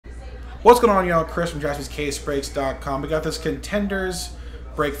What's going on, y'all? Chris from JaspysCaseBreaks.com. We got this Contenders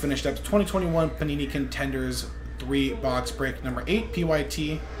break finished up. 2021 Panini Contenders 3-box break number 8,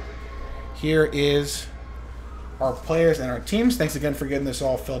 PYT. Here is our players and our teams. Thanks again for getting this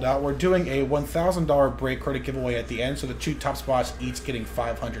all filled out. We're doing a $1,000 break credit giveaway at the end, so the 2 top spots each getting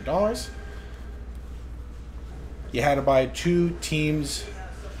 $500. You had to buy 2 teams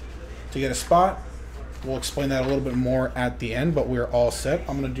to get a spot. We'll explain that a little bit more at the end, but we're all set.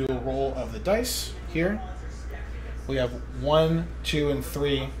 I'm going to do a roll of the dice here. We have 1, 2, and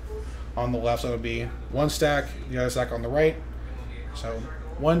 3 on the left, so it'll be 1 stack, the other stack on the right. So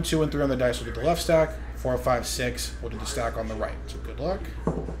 1, 2, and 3 on the dice will do the left stack. 4, 5, 6 will do the stack on the right. So good luck.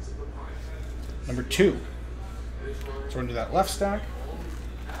 Number 2. So we're going to do that left stack.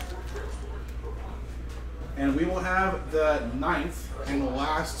 And we will have the 9th and the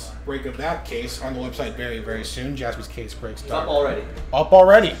last break of that case on the website very, very soon. JaspysCaseBreaks.com. It's up already. Up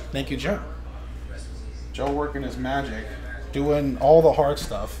already. Thank you, Joe. Joe working his magic, doing all the hard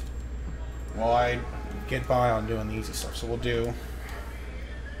stuff while I get by on doing the easy stuff. So we'll do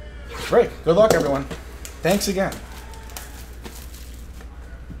this break. Good luck, everyone. Thanks again.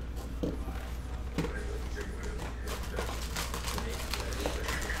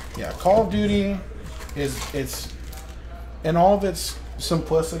 Yeah, Call of Duty it's in all of its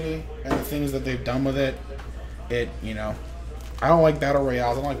simplicity and the things that they've done with it. You know, I don't like battle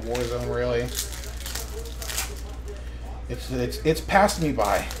royales. I don't like Warzone really. It's passed me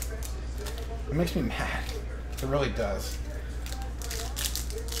by. It makes me mad. It really does.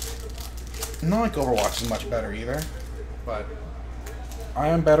 Not like Overwatch is much better either, but I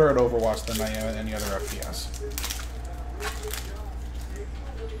am better at Overwatch than I am at any other FPS.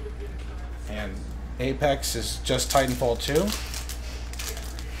 And Apex is just Titanfall 2,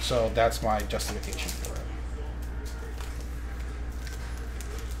 so that's my justification for it.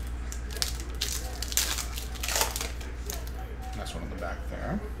 That's one on the back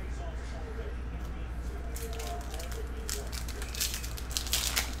there.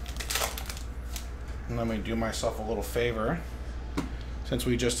 And let me do myself a little favor, since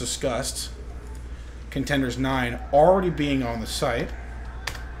we just discussed Contenders 9 already being on the site.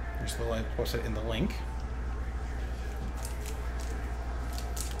 There's the link, post it in the link.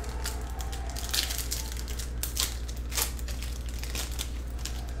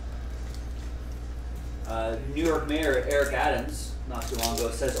 New York Mayor Eric Adams, not too long ago,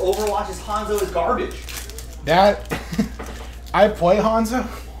 says Overwatch's Hanzo is garbage. That I play Hanzo.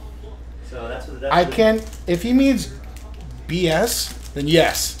 So that's what I can. If he means BS, then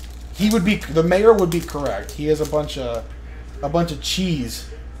yes, he would be. The mayor would be correct. He has a bunch of cheese.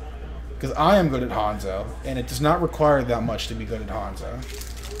 Because I am good at Hanzo, and it does not require that much to be good at Hanzo.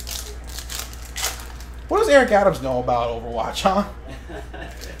 What does Eric Adams know about Overwatch, huh?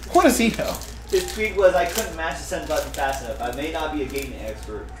 What does he know? His tweet was, I couldn't match the send button fast enough. I may not be a gaming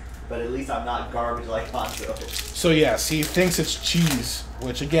expert, but at least I'm not garbage like Hanzo. So yes, he thinks it's cheese,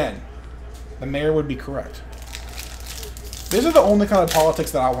 which again, the mayor would be correct. These are the only kind of politics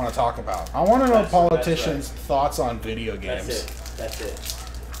that I want to talk about. I want to know politicians' thoughts on video games. That's it.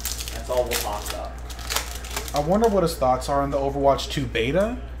 That's all we'll talk about. I wonder what his thoughts are on the Overwatch 2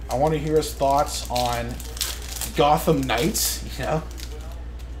 beta. I want to hear his thoughts on Gotham Knights, you know?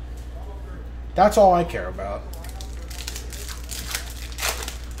 That's all I care about.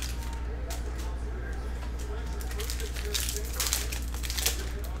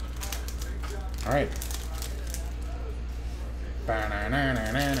 All right.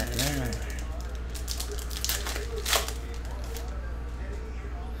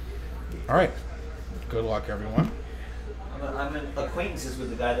 All right. Good luck, everyone. I'm in acquaintances with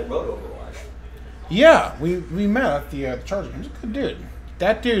the guy that wrote Overwatch. Yeah, we met at the Charger game. He's a good dude.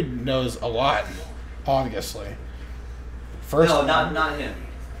 That dude knows a lot, obviously. No, not him.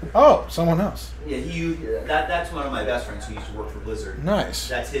 Oh, someone else. Yeah, that's one of my best friends who used to work for Blizzard. Nice.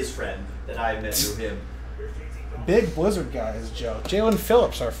 That's his friend that I met through him. Big Blizzard guy is Joe. Jalen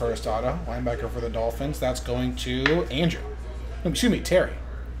Phillips, our first auto, linebacker for the Dolphins. That's going to Andrew. No, excuse me, Terry.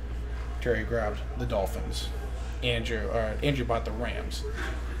 Terry grabbed the Dolphins. Andrew bought the Rams.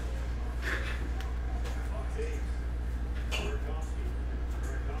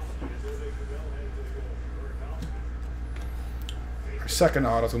 Our second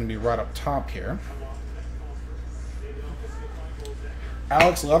auto is going to be right up top here.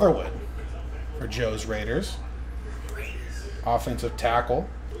 Alex Leatherwood for Joe's Raiders. Offensive tackle.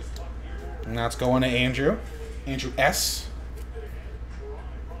 And that's going to Andrew. Andrew S.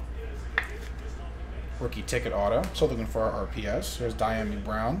 Rookie ticket auto. So looking for our RPS. There's Diami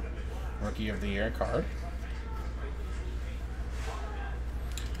Brown, Rookie of the Year card.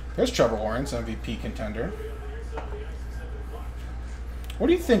 There's Trevor Lawrence, MVP contender. What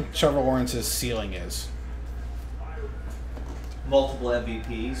do you think Trevor Lawrence's ceiling is? Multiple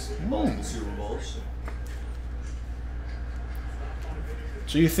MVPs, multiple Super Bowls.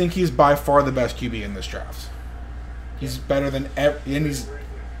 So you think he's by far the best QB in this draft? He's better than and he's. Do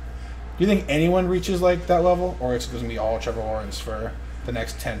you think anyone reaches like that level, or it's going to be all Trevor Lawrence for the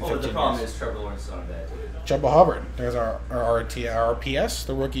next 10, 15 years? The problem is Trevor Lawrence is not a bad team. Chuba Hubbard. There's our RPS,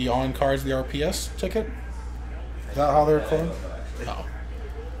 the rookie on cards, the RPS ticket. Is that how they're called? Oh.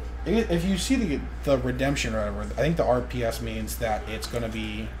 If you see the redemption or whatever, I think the RPS means that it's going to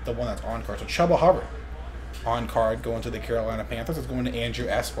be the one that's on card. So Chuba Hubbard on card going to the Carolina Panthers. It's going to Andrew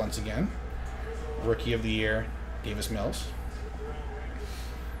S. once again. Rookie of the year, Davis Mills.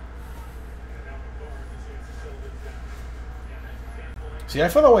 See, I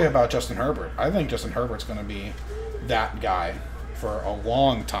feel that way about Justin Herbert. I think Justin Herbert's going to be that guy for a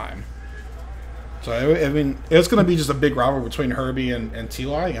long time. So, I mean, it's going to be just a big rivalry between Herbie and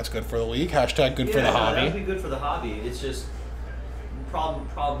T.Y. That's good for the league. Hashtag good for the hobby. That would be good for the hobby. It's just,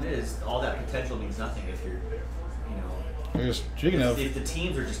 problem is, all that potential means nothing if you're, if the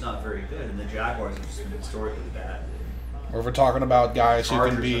teams are just not very good, and the Jaguars have just been historically bad. Or if we're talking about guys who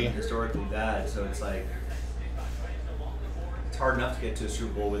can be historically bad, so it's like, it's hard enough to get to a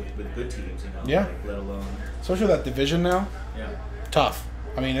Super Bowl with good teams, Yeah. Let alone. Especially that division now. Yeah. Tough.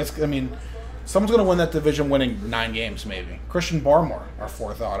 Someone's going to win that division winning 9 games, maybe. Christian Barmore, our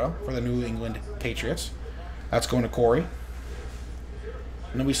 4th auto for the New England Patriots. That's going to Corey.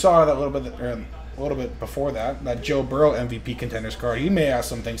 And then we saw that a little bit before that Joe Burrow MVP contenders card. He may have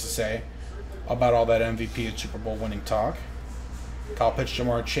some things to say about all that MVP and Super Bowl winning talk. Kyle Pitts,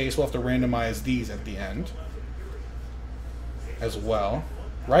 Jamar Chase. We'll have to randomize these at the end as well.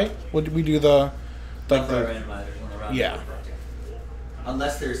 Right? Would we do the yeah.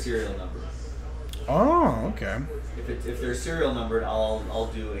 Unless they're serial numbered. Oh, okay. If they're serial numbered,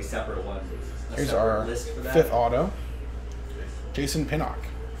 I'll do a separate one. Here's our list for that. 5th auto. Jason Pinnock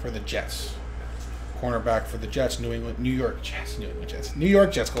for the Jets. Cornerback for the Jets. New York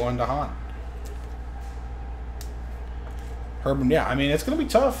Jets going to Han. Herman, yeah. I mean, it's going to be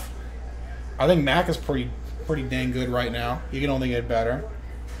tough. I think Mac is pretty dang good right now. He can only get better.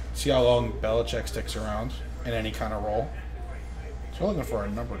 See how long Belichick sticks around in any kind of role. So we're looking for a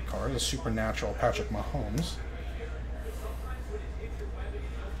numbered card. A supernatural Patrick Mahomes.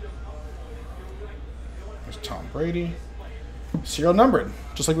 There's Tom Brady. Serial numbered,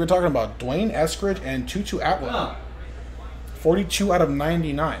 just like we were talking about. Dwayne Eskridge and Tutu Atwell. 42 out of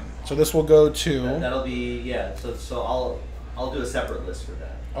 99. So this will go to. That'll be So I'll do a separate list for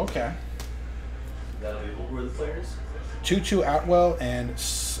that. Okay. That'll be who were the players? Tutu Atwell and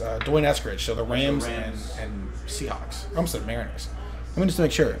Dwayne Eskridge. So the Rams. And Seahawks. I almost said Mariners. Let me just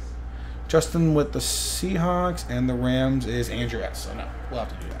make sure. Justin with the Seahawks and the Rams is Andrew S. So no, we'll have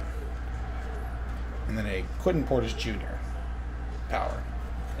to do that. And then a Quentin Portis Jr. Power.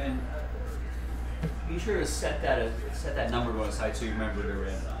 And be sure to set that number on the side so you remember to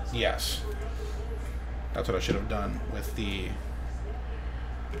randomize. Yes. That's what I should have done with the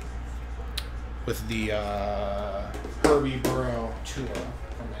Herbie Burrow Tua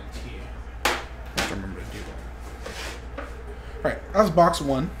from NT. I have to remember to do that. All right, that was box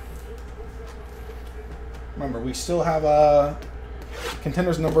 1. Remember, we still have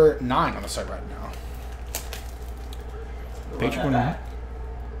contenders number 9 on the site right now. Patriots.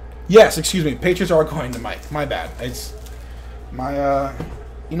 Yes, excuse me. Patriots are going to Mike. My bad. It's my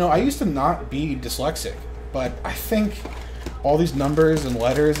I used to not be dyslexic, but I think all these numbers and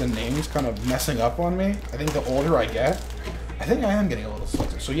letters and names kind of messing up on me. I think the older I get, I think I am getting a little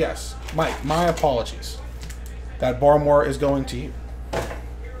dyslexic. So yes, Mike, my apologies. That Barmore is going to you.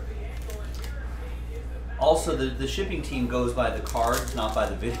 Also, the shipping team goes by the cards, not by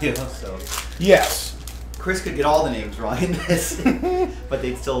the video. So yes. Chris could get all the names wrong in this, but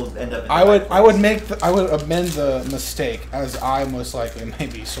they'd still end up. I would amend the mistake, as I most likely may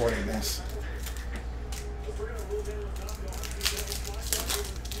be sorting this.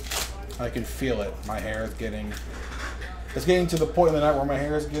 I can feel it. My hair is getting. It's getting to the point in the night where my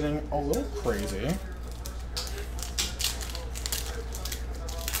hair is getting a little crazy.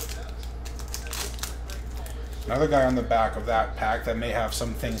 Another guy on the back of that pack that may have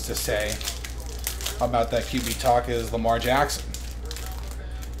some things to say about that QB talk is Lamar Jackson.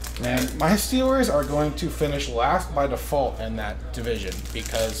 And my Steelers are going to finish last by default in that division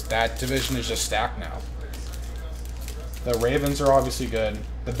because that division is just stacked now. The Ravens are obviously good.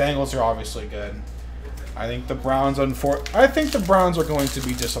 The Bengals are obviously good. I think the Browns are going to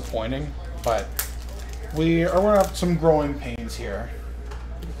be disappointing, but we're going to have some growing pains here.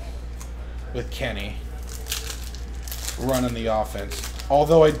 with Kenny running the offense.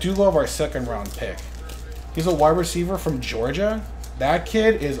 Although I do love our second round pick. He's a wide receiver from Georgia. That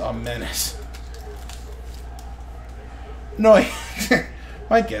kid is a menace. No,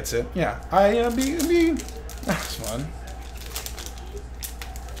 Mike gets it. Yeah, that's fun.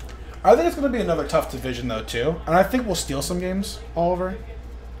 I think it's going to be another tough division though too, and I think we'll steal some games, Oliver.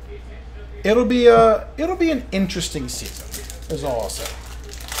 It'll be an interesting season. Is all I'll say.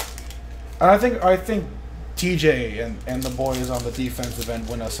 And I think TJ and the boys on the defensive end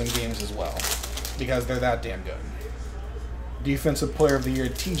win us some games as well, because they're that damn good. Defensive Player of the Year,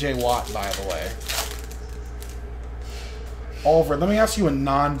 TJ Watt, by the way. Oliver, let me ask you a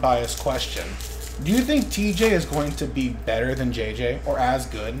non-biased question. Do you think TJ is going to be better than JJ or as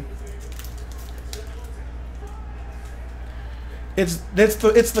good? It's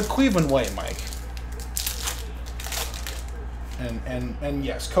the Cleveland way, Mike. And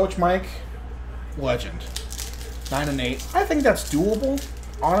yes, Coach Mike, legend. 9-8. I think that's doable,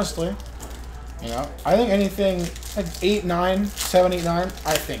 honestly. You know, I think anything like 8-9, 7-8-9.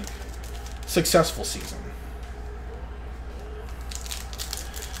 I think successful season.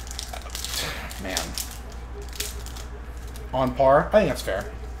 Man, on par. I think that's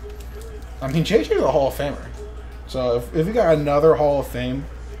fair. I mean, JJ is a Hall of Famer. So if we got another Hall of Fame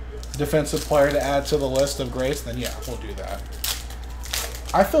defensive player to add to the list of greats, then yeah, we'll do that.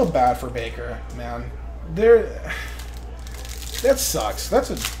 I feel bad for Baker, man. That sucks. That's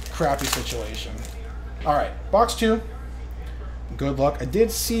a crappy situation. All right, box 2. Good luck. I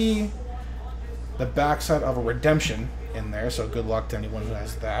did see the backside of a redemption in there, so good luck to anyone who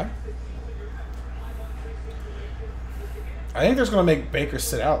has that. I think there's going to make Baker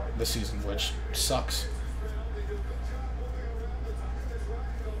sit out this season, which sucks.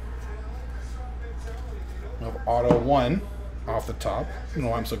 We have auto 1 off the top. I don't know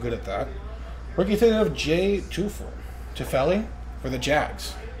why I'm so good at that. Rookie ticket of Jay Tufeli for the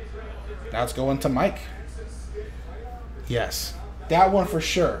Jags. That's going to Mike. Yes. That one for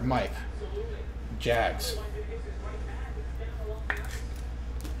sure, Mike. Jags.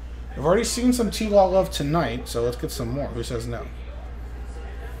 I've already seen some T-Law love tonight, so let's get some more. Who says no?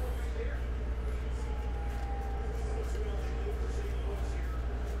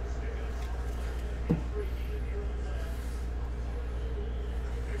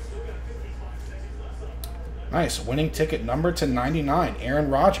 Nice. Winning ticket number to 99. Aaron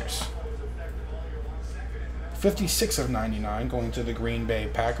Rodgers. 56 of 99 going to the Green Bay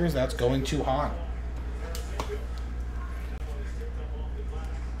Packers. That's going to Han.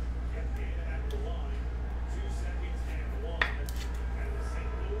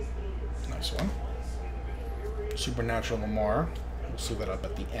 Nice one. Supernatural Lamar. We'll see that up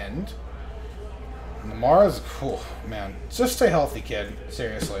at the end. Lamar is cool, man. Just stay healthy, kid.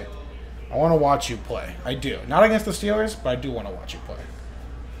 Seriously. I want to watch you play. I do. Not against the Steelers, but I do want to watch you play.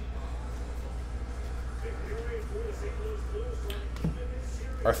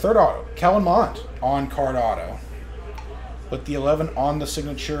 Our third auto, Kellen Mond, on-card auto. With the 11 on the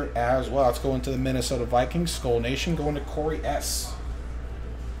signature as well. It's going to the Minnesota Vikings. Skull Nation going to Corey S.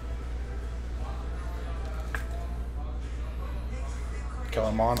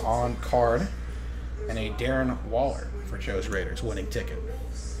 Kellen Mond on card. And a Darren Waller for Joe's Raiders. Winning ticket.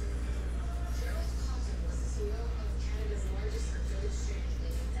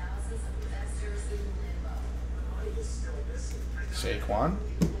 Saquon.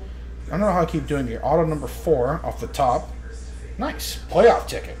 I don't know how I keep doing here. Auto number 4 off the top. Nice. Playoff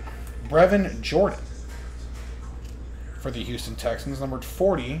ticket. Brevin Jordan for the Houston Texans. Numbered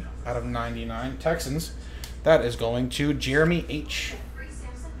 40 out of 99. Texans. That is going to Jeremy H.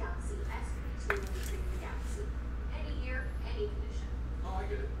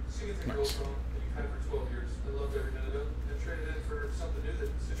 Nice.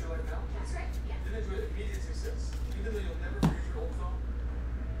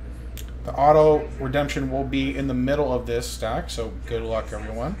 The auto redemption will be in the middle of this stack, so good luck,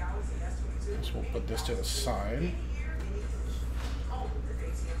 everyone. So we'll put this to the side.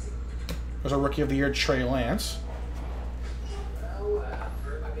 There's a Rookie of the Year, Trey Lance.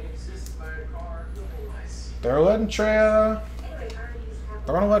 They're letting Trey, they're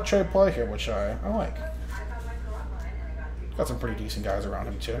going to let Trey play here, which I like. Got some pretty decent guys around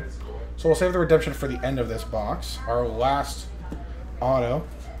him, too. So we'll save the redemption for the end of this box. Our last auto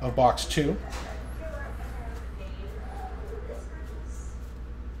of box 2.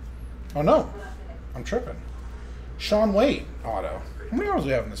 Oh no, I'm tripping. Sean Wade auto. How many autos do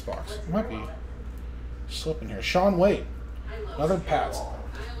we have in this box? It might be slipping here. Sean Wade. Another Pats.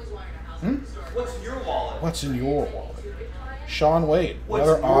 What's in your wallet? What's in your wallet? Sean Wade. What's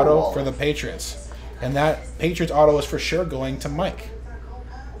Another your auto wallet? for the Patriots. And that Patriots auto is for sure going to Mike.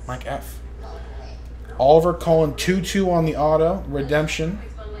 Mike F. Oliver Cullen 2-2 on the auto. Redemption.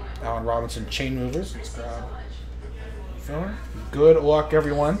 Allen Robinson chain movers. Let's grab. Good luck,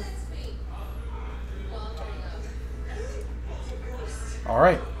 everyone. All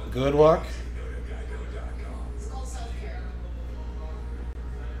right. Good luck.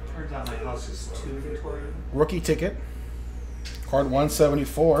 Turns out my house is 2 Victorian. Rookie ticket. Card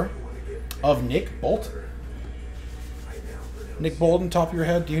 174 of Nick Bolton. Nick Bolton, top of your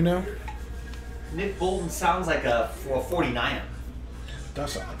head, do you know? Nick Bolton sounds like a 49er.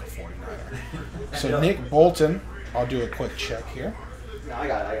 Does sound like a 49er. So Nick Bolton, I'll do a quick check here. No, I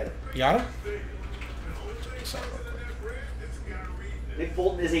got it. You got it? Check this out real quick. Nick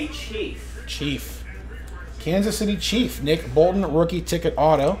Bolton is a Chief. Chief. Kansas City Chief. Nick Bolton, rookie ticket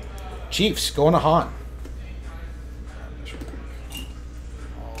auto. Chiefs going to Han.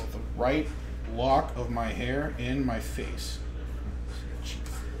 All the right lock of my hair in my face. Chief.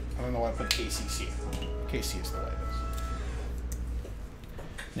 I don't know why I put KCC. KC is the way it is.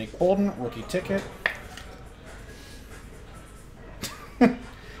 Nick Bolton, rookie ticket.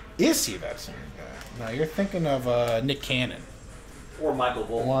 Is he that same guy? No, you're thinking of Nick Cannon. Or Michael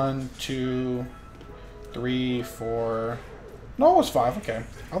Bolton. 1, 2, 3, 4. No, it was 5. Okay.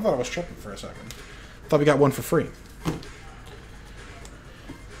 I thought I was tripping for a second. Thought we got one for free.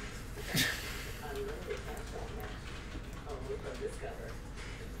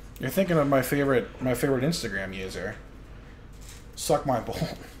 You're thinking of my favorite Instagram user. Suck my bull.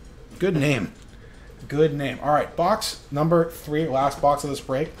 Good name. Good name. All right, box number 3, last box of this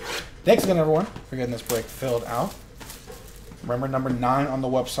break. Thanks again, everyone, for getting this break filled out. Remember, number 9 on the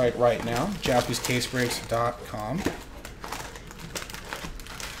website right now, JaspysCaseBreaks.com.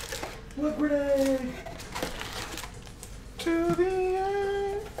 Liquidate! To the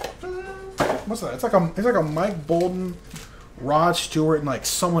end. What's that? It's like a Mike Bolton, Rod Stewart, and like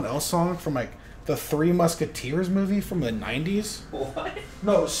someone else song from like the Three Musketeers movie from the 90s. What?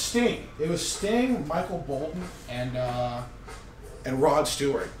 No, it was Sting. It was Sting, Michael Bolton, and Rod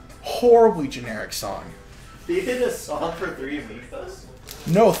Stewart. Horribly generic song. They did a song for Three Amigos?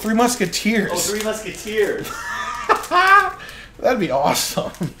 No, Three Musketeers. Oh, Three Musketeers. That'd be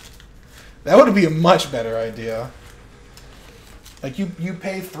awesome. That would be a much better idea. Like you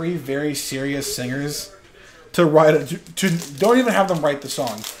pay 3 very serious singers to write don't even have them write the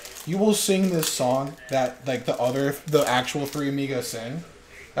song. You will sing this song that like the actual Three Amigos sing.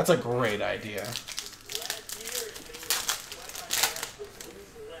 That's a great idea.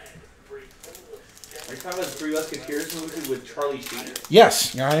 Are you talking about the Three Musketeers movie with Charlie Sheen?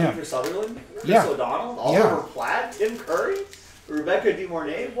 Yes, yeah, I am. Peter Sutherland? Chris Yeah. O'Donnell? Oliver Platt? Tim Curry? Rebecca De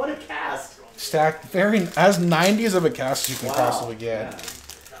Mornay? What a cast. Stacked very as 90s of a cast as you can possibly get. Yeah.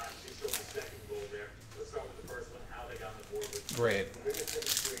 Great.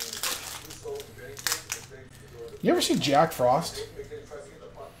 You ever see Jack Frost?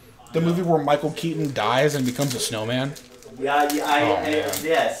 The movie where Michael Keaton dies and becomes a snowman?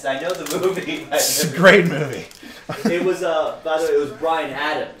 Yes, I know the movie. It's a great movie. It was, by the way, it was Bryan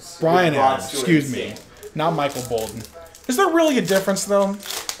Adams. Brian with Rod Adams, Stewart excuse me. singing. Not Michael Bolton. Is there really a difference, though?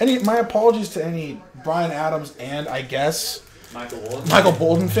 My apologies to any Brian Adams and, I guess, Michael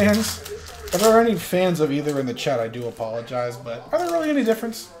Bolton fans. If there are any fans of either in the chat, I do apologize, but are there really any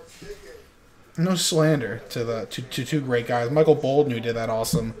difference? No slander to two great guys. Michael Bolton, who did that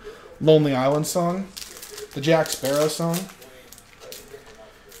awesome Lonely Island song. The Jack Sparrow song.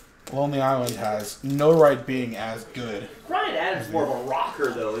 Lonely Island has no right being as good. Bryan Adams is more of a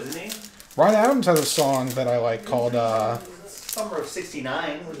rocker, though, isn't he? Brian Adams has a song that I like called, Summer of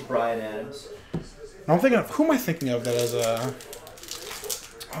 '69 with Bryan Adams. I'm thinking of, who am I thinking of that as a,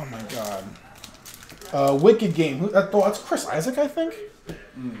 oh my god. Wicked Game. That's Chris Isaac, I think?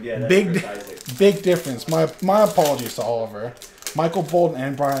 Yeah, that's Big, Chris Isaac. big difference. My apologies to Oliver. Michael Bolton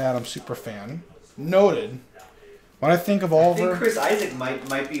and Brian Adams, super fan. Noted. When I think of I Oliver... think Chris Isaac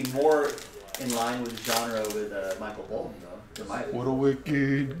might be more in line with the genre with Michael Bolton, though. What a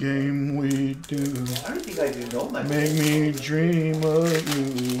wicked game we do. I don't think I do know Michael Make Bolton. me dream of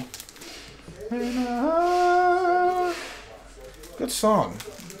you. And good song.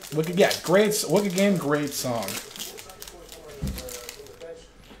 Wicked Game, great song.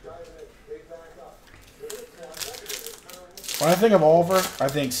 When I think of Oliver, I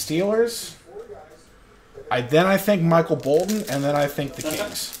think Steelers. Then I think Michael Bolton, and then I think the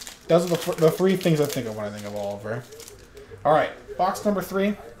Kings. Those are the 3 things I think of when I think of Oliver. All right, box number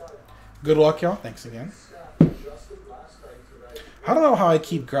 3. Good luck, y'all. Thanks again. I don't know how I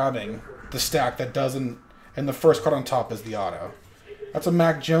keep grabbing the stack that doesn't And the first card on top is the auto. That's a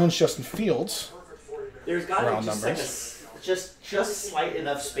Mac Jones, Justin Fields. There's got to be just like just slight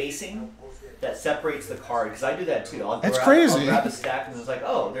enough spacing that separates the card, because I do that too. That's crazy. I'll grab a stack and it's like,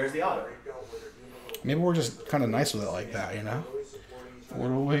 oh, there's the auto. Maybe we're just kind of nice with it like that, you know? What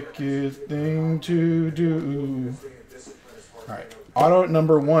a wicked thing to do. All right. Auto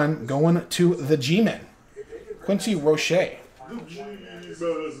number 1 going to the G-Men. Quincy Roche.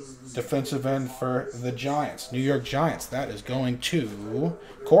 Defensive end for the Giants. New York Giants. That is going to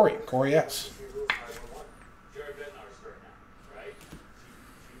Corey. Corey S.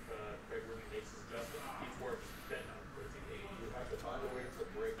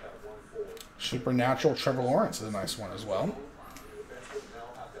 Supernatural Trevor Lawrence is a nice one as well.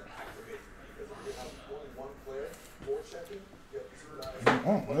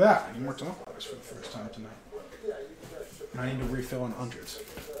 Oh, look at that. I need more top loaders for the first time tonight. I need to refill in hundreds.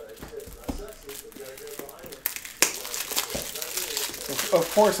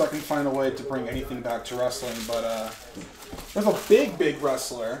 Of course, I can find a way to bring anything back to wrestling, but there's a big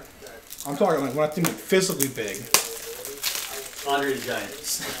wrestler. I'm talking like when I think physically big. Andre the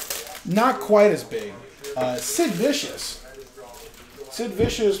Giant. Not quite as big. Sid Vicious. Sid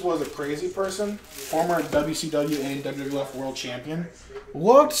Vicious was a crazy person. Former WCW and WWF World Champion.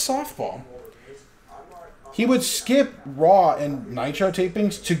 Loved softball. He would skip Raw and Nitro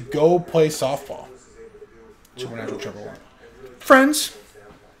tapings to go play softball. Supernatural Trevor Lawrence. Friends.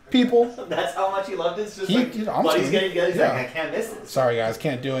 People. That's how much he loved it? It's just buddies getting together. He's like, I can't miss this. Sorry, guys.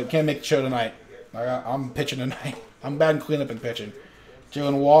 Can't do it. Can't make the show tonight. I'm pitching tonight. I'm bad in cleanup and pitching.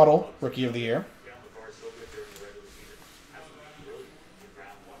 Jalen Waddle, Rookie of the Year.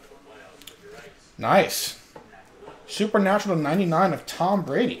 Nice. Supernatural 99 of Tom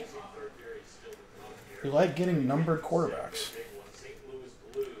Brady. We like getting numbered quarterbacks.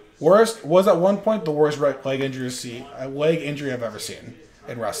 Worst was at one point the worst leg injury I've ever seen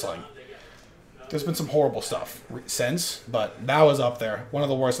in wrestling. There's been some horrible stuff since, but that was up there. One of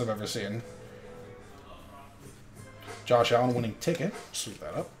the worst I've ever seen. Josh Allen winning ticket. Sweep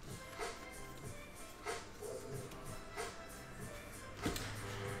that up.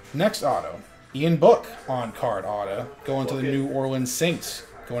 Next auto. Ian Book on card auto. Going to the New Orleans Saints.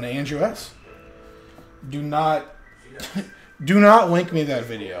 Going to Andrew S. Do not link me that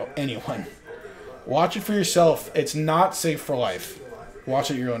video. Anyone. Watch it for yourself. It's not safe for life.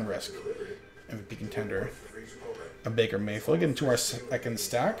 Watch it at your own risk. MVP contender. A Baker Mayfield. Get into our second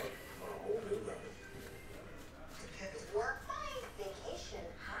stack.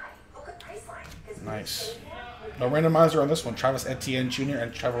 Nice. No randomizer on this one. Travis Etienne Jr.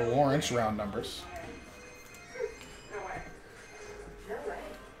 and Trevor Lawrence round numbers.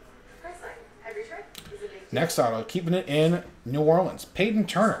 Next auto, keeping it in New Orleans. Peyton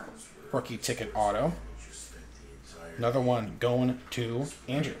Turner, rookie ticket auto. Another one going to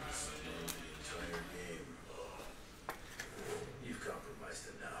Andrew.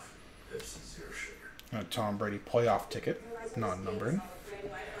 A Tom Brady playoff ticket, non-numbered.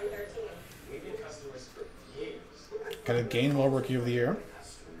 Got a Gainwell Rookie of the Year.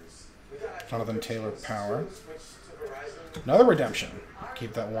 Jonathan Taylor Power. Another redemption.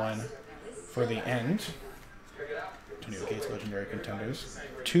 Keep that one for the end. Tony Gates Legendary Contenders.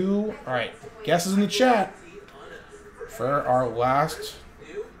 Two. Alright. Guesses in the chat for our last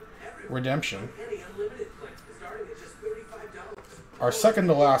redemption. Our second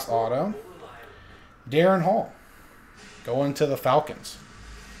to last auto. Darren Hall. Going to the Falcons.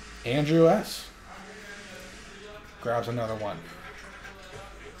 Andrew S. Grabs another one.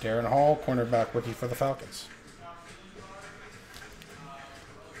 Darren Hall, cornerback rookie for the Falcons.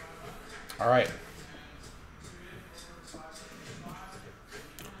 All right.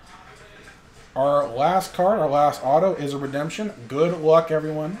 Our last card, our last auto is a redemption. Good luck,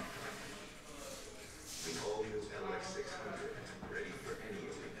 everyone.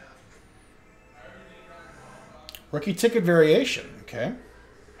 Rookie ticket variation. Okay.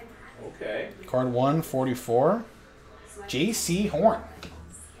 Okay. Card 144. J.C. Horn.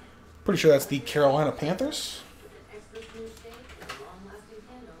 Pretty sure that's the Carolina Panthers.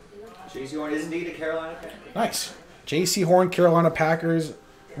 J.C. Horn is indeed a Carolina Panther. Nice. J.C. Horn, Carolina Packers,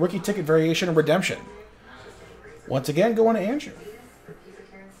 rookie ticket variation and redemption. Once again, going to Andrew.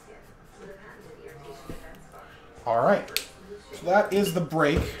 All right. So that is the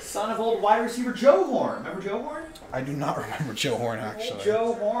break. Son of old wide receiver Joe Horn. Remember Joe Horn? I do not remember Joe Horn, actually. Old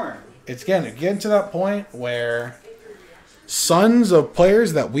Joe Horn. It's getting to that point where sons of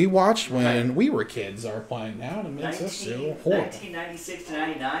players that we watched when we were kids are playing now, and it makes us feel horrible. 1996 to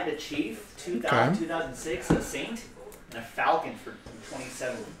 99, a Chief. 2000, 2006, a Saint. And a Falcon for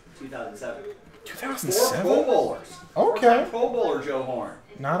 2007. 4 2007. Pro Bowlers. Okay. 4-time Pro Bowler Joe Horn.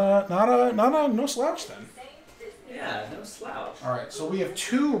 No slouch then. Yeah, no slouch. All right, so we have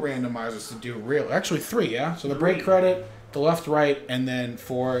 2 randomizers to do. Actually 3, yeah. So the break credit, the left, right, and then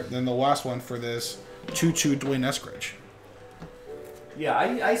the last one for this 2-2 Dwayne Eskridge. Yeah,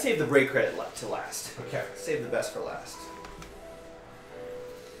 I saved the break credit to last. Okay. Save the best for last.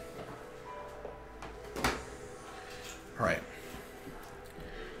 All right.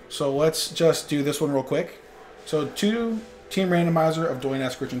 So let's just do this one real quick. So 2 team randomizer of Dwayne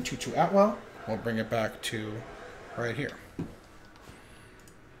Eskridge and 2-2 Atwell. We'll bring it back to right here.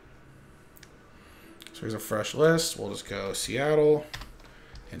 So here's a fresh list. We'll just go Seattle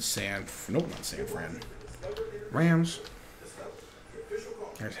and not San Fran. Rams.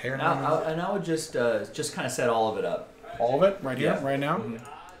 There's hair. And I would just kind of set all of it up. All of it right here, Yeah. right now.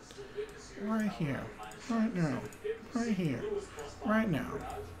 Mm-hmm. Right here, right now, right here, right now.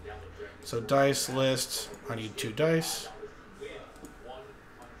 So dice list. I need 2 dice.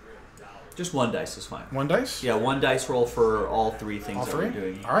 Just 1 dice is fine. 1 dice. Yeah, 1 dice roll for all 3 things All that 3. we're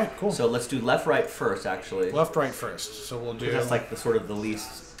doing. All right, cool. So let's do left, right first, actually. Left, right first. So we'll do. That's like the sort of the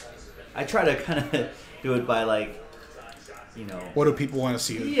least. I try to kind of do it by like, you know. What do people want to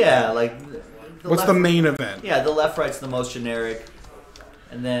see? Yeah, like. What's the main event? Yeah, the left, right's the most generic,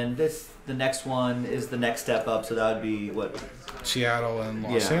 and then the next one is the next step up. So that would be what. Seattle and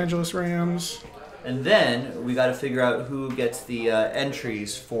Los Angeles Rams. And then we got to figure out who gets the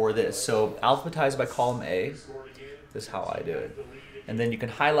entries for this. So alphabetized by column A. This is how I do it. And then you can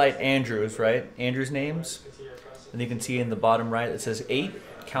highlight Andrew's, right? Andrew's names. And you can see in the bottom right it says 8.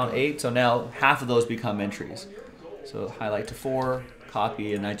 Count 8. So now half of those become entries. So highlight to 4,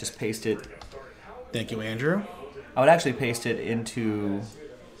 copy, and I just paste it. Thank you, Andrew. I would actually paste it into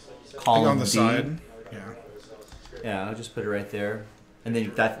column on the D. side. Yeah. Yeah, I'll just put it right there. And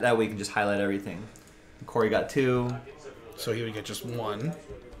then that way you can just highlight everything. Corey got 2. So he would get just 1.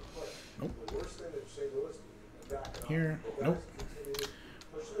 Nope. Here. Nope.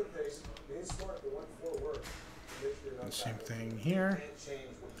 And same thing here.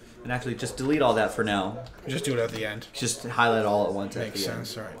 And actually just delete all that for now. Just do it at the end. Just highlight all at once. Makes at the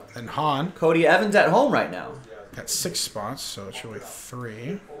sense. End. All right. And Han Cody Evans at home right now. got 6 spots, so it's really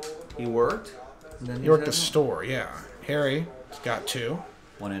 3. He worked. And then He worked the store, yeah. Harry's got 2.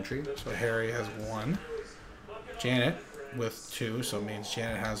 1 entry. So Harry has 1. Janet with 2, so it means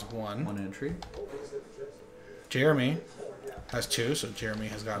Janet has 1. 1 entry. Jeremy has 2, so Jeremy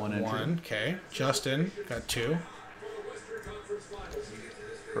has got 1 entry. 1. Okay. Justin got 2.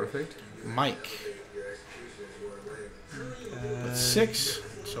 Perfect. Mike with 6,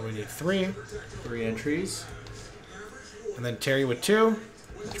 so we need 3. 3 entries. And then Terry with 2.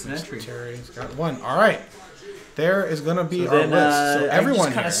 That's an entry. Terry's got 1. All right. There is going to be So our then, list. So everyone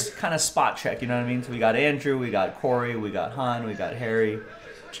I here. just kind of spot check, you know what I mean? So we got Andrew, we got Corey, we got Han, we got Harry,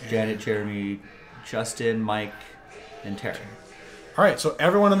 Janet, Jeremy, Justin, Mike, and Terry. All right, so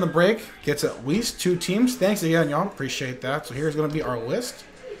everyone in the break gets at least 2 teams. Thanks again, y'all. Appreciate that. So here's going to be our list.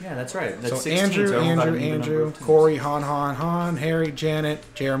 Yeah, that's right. That's So 16, Andrew, so everyone got an even number Andrew, of teams. Corey, Han, Harry, Janet,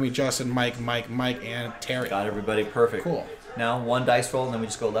 Jeremy, Justin, Mike, and Terry. Got everybody perfect. Cool. Now 1 dice roll, and then we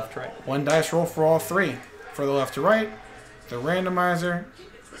just go left to right. 1 dice roll for all 3. For the left to right, the randomizer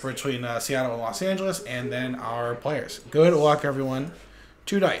between Seattle and Los Angeles, and then our players. Good luck, everyone.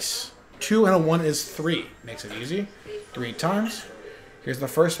 2 dice. 2 and a 1 is 3. Makes it easy. 3 times. Here's the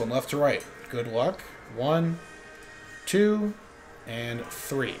first one, left to right. Good luck. 1, 2, and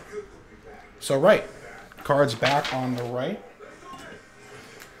 3. So right. Cards back on the right. Oh,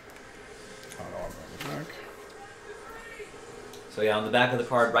 no, I'm going back. So yeah, on the back of the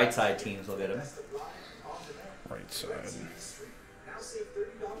card, right side teams will get them. Right side.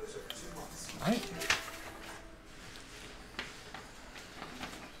 All right.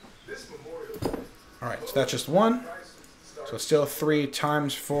 All right, so that's just 1. So it's still 3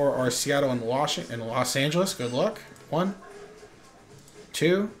 times for our Seattle and Los Angeles. Good luck. 1,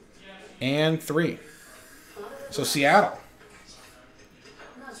 2, and 3. So Seattle.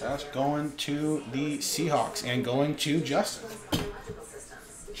 That's going to the Seahawks and going to Justin.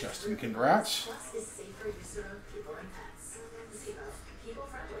 Justin, congrats.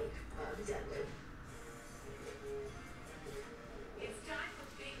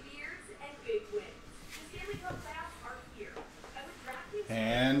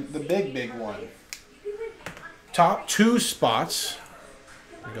 And the big one. Top 2 spots.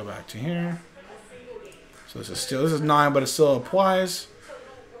 We go back to here. So this is 9, but it still applies.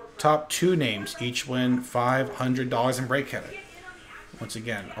 Top 2 names each win $500 in break credit. Once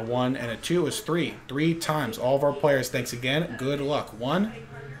again, a 1 and a 2 is 3. 3 times. All of our players, thanks again. Good luck. 1,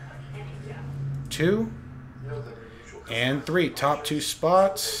 2, and 3. Top 2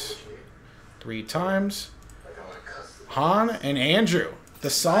 spots 3 times. Han and Andrew, the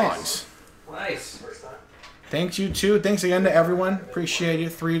songs. Nice. Thanks you too. Thanks again to everyone. Appreciate you.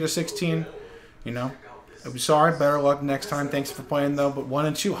 3 to 16. You know, I'm sorry. Better luck next time. Thanks for playing though. But 1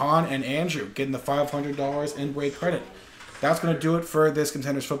 and 2, Han and Andrew getting the $500 in break credit. That's going to do it for this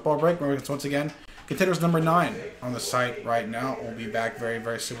Contenders football break. Once again, Contenders number 9 on the site right now. We'll be back very,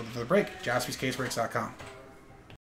 very soon with the break. JaspysCaseBreaks.com.